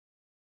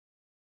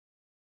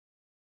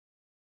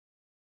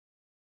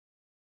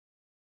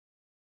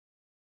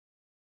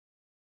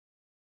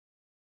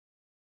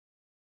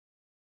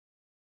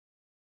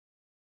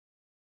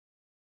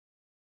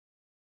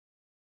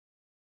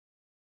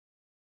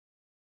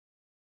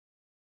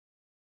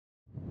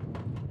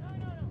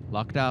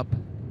Locked up,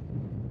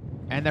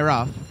 and they're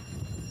off.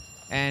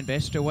 And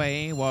best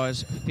away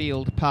was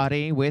Field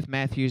Party with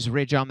Matthews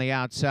Ridge on the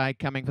outside,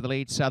 coming for the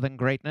lead, Southern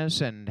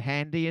Greatness, and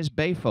handy is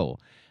Bayful.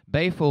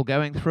 Bayful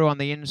going through on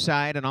the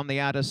inside, and on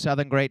the outer,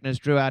 Southern Greatness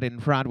drew out in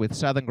front with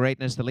Southern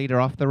Greatness, the leader,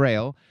 off the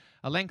rail.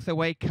 A length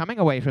away, coming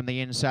away from the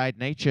inside,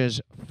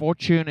 Nature's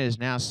Fortune is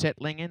now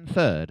settling in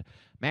third.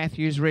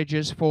 Matthews Ridge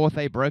is fourth.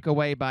 They broke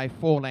away by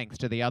 4 lengths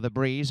to the other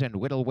breeze, and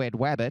Whittlewed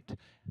Wabbit,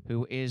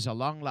 who is a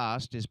long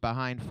last, is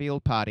behind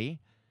Field Party.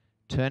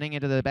 Turning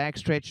into the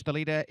backstretch, the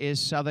leader is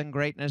Southern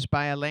Greatness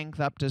by a length.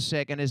 Up to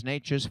second is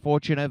Nature's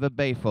Fortune over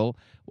Bayful.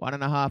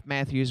 1.5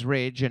 Matthews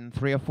Ridge, and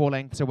 3 or 4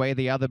 lengths away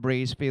the other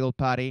breeze, Field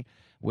Party.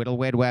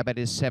 Whittlewed Wabbit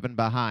is 7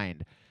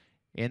 behind.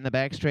 In the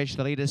backstretch,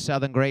 the leader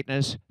Southern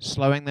Greatness,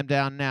 slowing them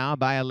down now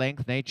by a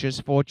length. Nature's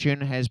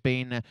Fortune has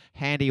been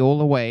handy all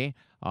the way.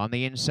 On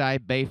the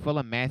inside, Bayful,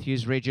 and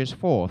Matthews Ridge is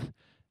fourth.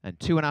 And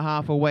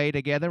 2.5 away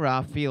together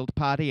are Field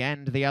Party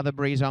and the other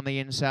breeze on the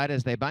inside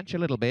as they bunch a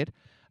little bit.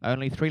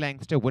 Only 3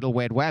 lengths to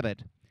Whittlewed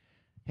Wabbit.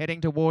 Heading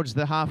towards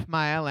the half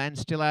mile, and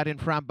still out in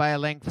front by a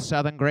length,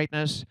 Southern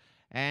Greatness.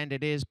 And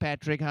it is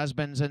Patrick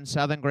Husbands and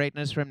Southern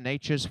Greatness from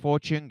Nature's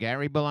Fortune.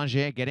 Gary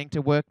Boulanger getting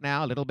to work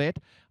now a little bit.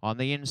 On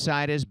the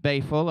inside is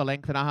Bayful, 1.5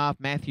 lengths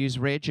Matthews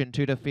Ridge, and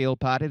 2 to Field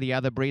Party. The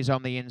other breeze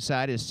on the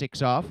inside is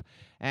 6 off.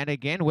 And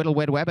again,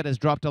 Whittlewed Wabbit has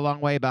dropped a long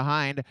way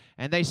behind,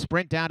 and they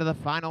sprint down to the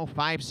final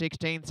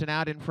 5/16, and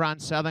out in front,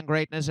 Southern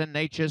Greatness and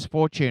Nature's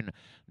Fortune.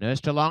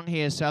 Nursed along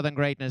here, Southern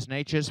Greatness.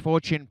 Nature's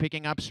Fortune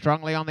picking up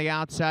strongly on the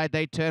outside.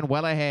 They turn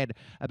well ahead,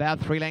 about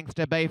 3 lengths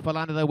to Bayful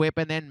under the whip,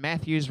 and then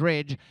Matthews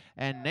Ridge,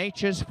 and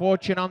Nature's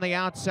Fortune on the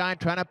outside,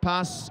 trying to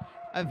pass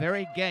a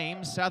very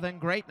game Southern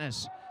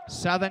Greatness.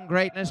 Southern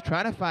Greatness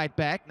trying to fight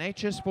back.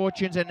 Nature's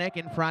Fortune's a neck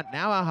in front,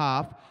 now a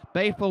half.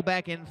 Bayful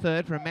back in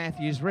third from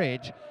Matthews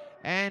Ridge.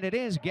 And it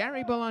is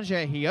Gary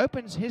Boulanger. He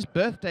opens his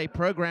birthday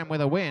program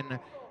with a win,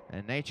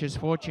 and Nature's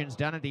Fortune's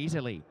done it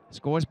easily.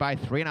 Scores by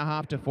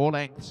 3.5 to 4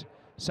 lengths.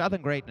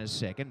 Southern Greatness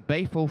second,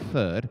 Bayful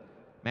third,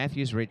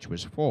 Matthews Ridge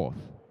was fourth.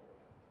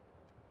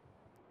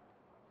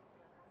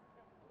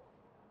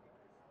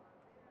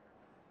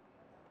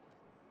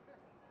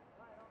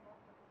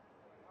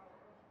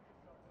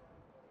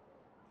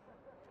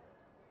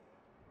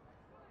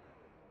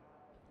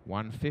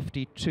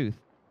 $152